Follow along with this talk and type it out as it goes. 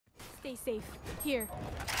Stay safe. Here.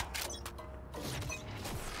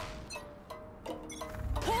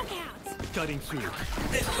 Hawk out! Cutting through.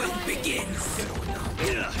 This one begins.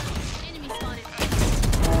 Enemy spotted.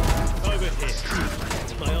 Over here.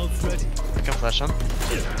 My ult's ready. I can flash him.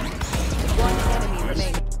 One enemy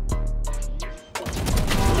remaining.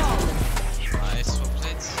 Nice, well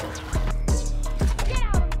played. Get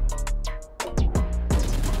out!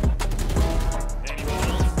 Anyone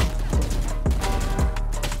else?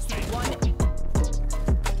 One.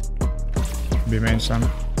 B main son.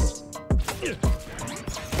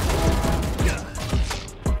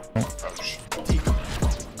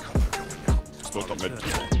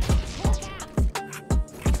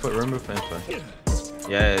 Put room with info.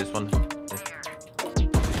 Yeah, it's one.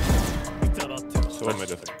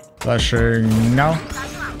 Flashing now.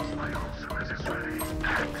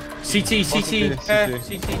 CT. CT.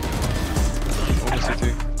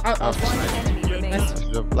 One enemy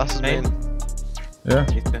remaining. Last is main. Yeah.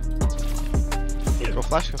 Go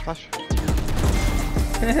flash, go flash.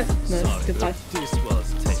 Nice, good flash. This was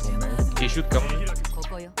taken. He should come.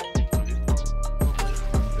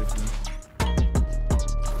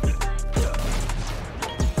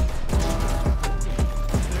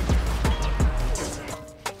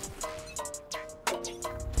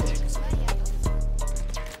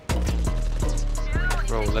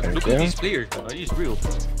 Bro, look at these players, man. Are these real?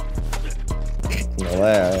 No,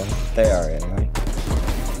 they are anyway.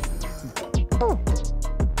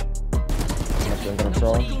 Much in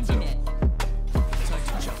control.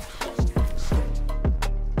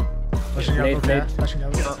 Flashing out, okay. Flashing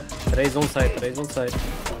out. Raise on side, raise on side.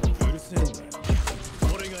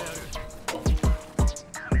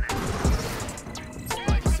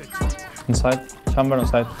 Inside, chamber on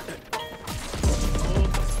side.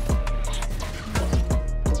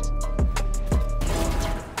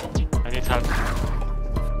 I need help.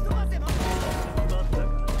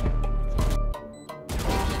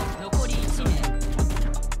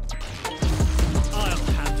 I'll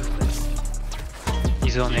handle this.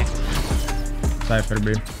 He's on A. Cypher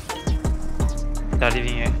B. They're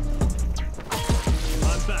leaving A.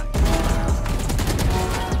 I'm back.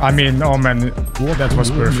 I mean, oh man, that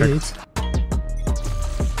was perfect.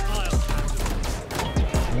 I'll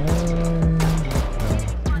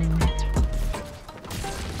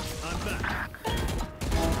I'm back.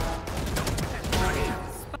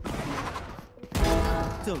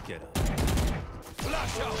 Don't get up.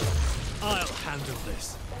 Flash out. I'll handle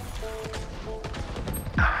this.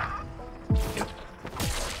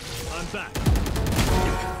 I'm back.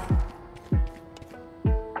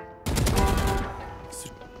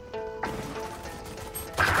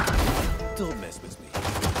 Don't mess with me.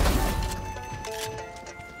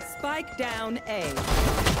 Spike down A.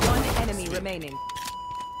 One enemy remaining.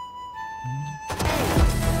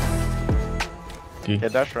 Yeah,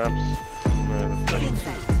 dash ramps.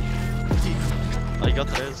 I got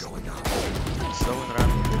this. Slow and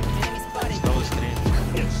ramp. Slow screen.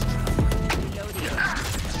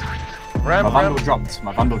 Ramp, My vandal dropped.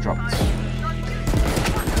 My vandal dropped.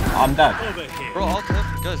 I'm dead. Over here. Bro, alt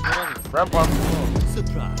left. Guys, go on. Ramp one.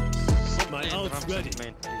 Surprise. My Main, ult's ramp, ready.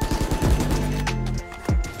 main.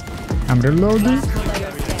 I'm reloading. Last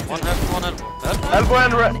player standing. One elbow, one elbow.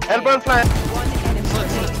 Elbow and flank. One enemy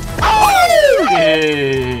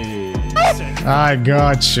remaining. I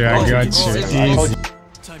gotcha, I gotcha. Easy.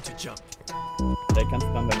 Time to jump. They can't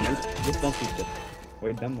stand them. Just don't push it.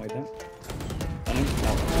 Wait them. Running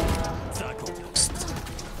now. Tackle.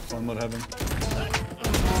 One more heaven.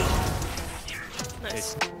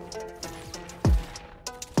 Nice.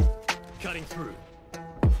 Cutting through.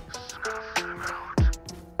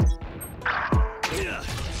 Yeah.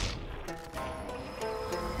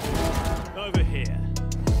 Over here.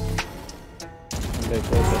 They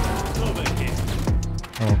close it. Over here.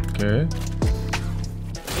 Okay.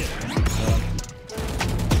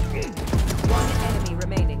 One enemy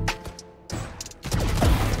remaining.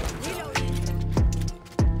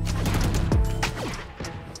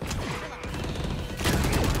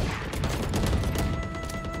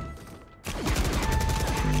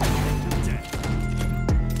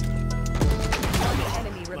 One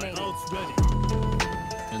enemy My remaining. ult's ready.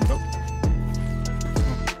 And drop.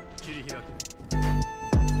 Kiri hiraku.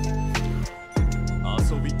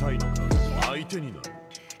 遊びたいのか相手になる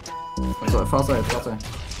Far side.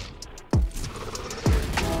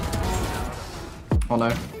 Oh no.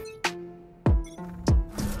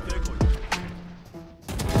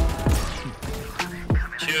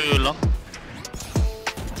 Too long.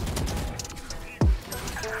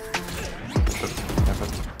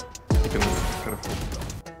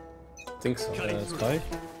 Think so. Spy.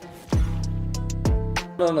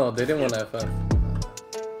 No, they didn't want to FF.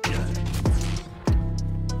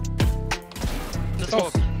 Let's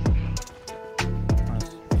go.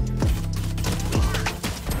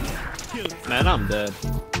 Man, I'm dead.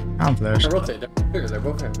 I'm flashed. Rotate. They're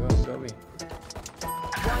both here. Go me.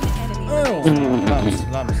 One enemy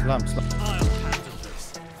remaining. Lamps. I'll handle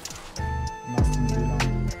this. Nothing to be done.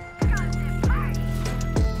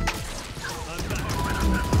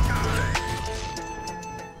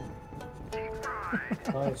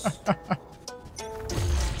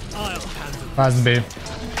 I'll handle Last B.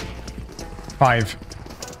 5.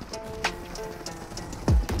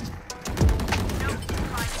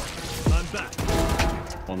 I'm back.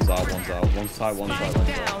 One's out. One side.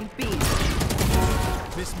 Spike down B.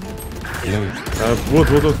 This move.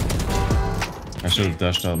 Wood. I should have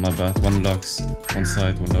dashed out, my bad. One lux, one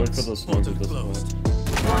side, one Wait lux. for the smoke. Wait for the smoke.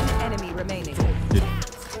 One enemy remaining.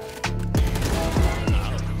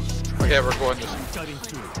 Okay, we're going this. Cutting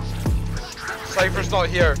through. Cypher's not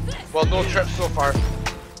here. Well, no trips so far.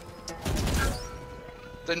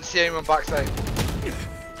 Didn't see anyone backside.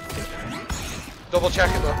 Double check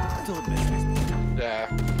it though. Don't make me. Yeah.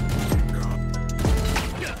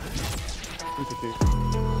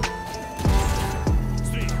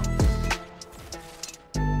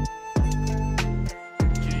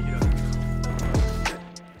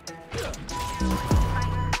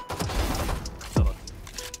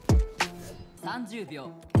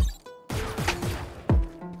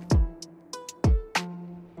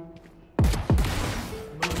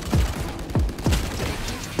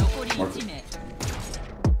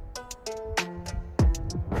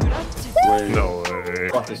 No way.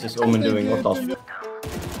 What is this Omen doing? What the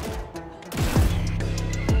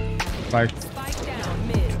Like, Spike down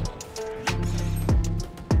mid.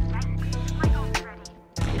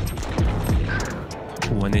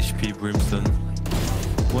 One HP Brimstone.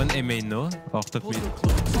 One MA no? Or top mid.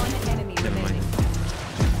 One enemy remaining.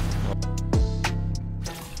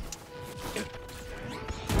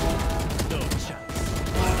 No chance.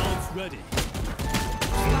 My ult's ready.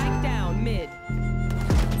 Spike down mid.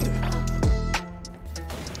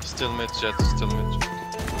 Still mid, Jet, still mid.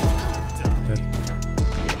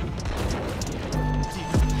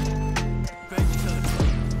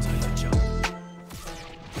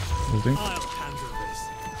 holding. I'll handle this.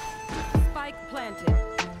 Spike planted.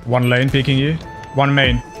 One lane peeking you. One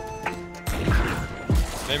main.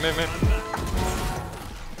 Main.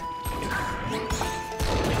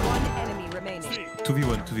 One enemy remaining.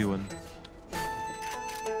 2v1.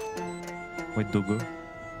 Wait, Dogo.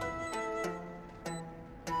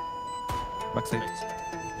 Backside.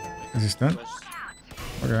 Is he stunned?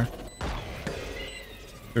 Okay.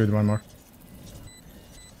 Dude, one more.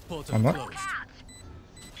 Portal One more? closed.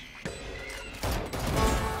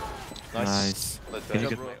 Nice. Nice. Let's Can you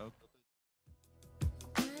go. get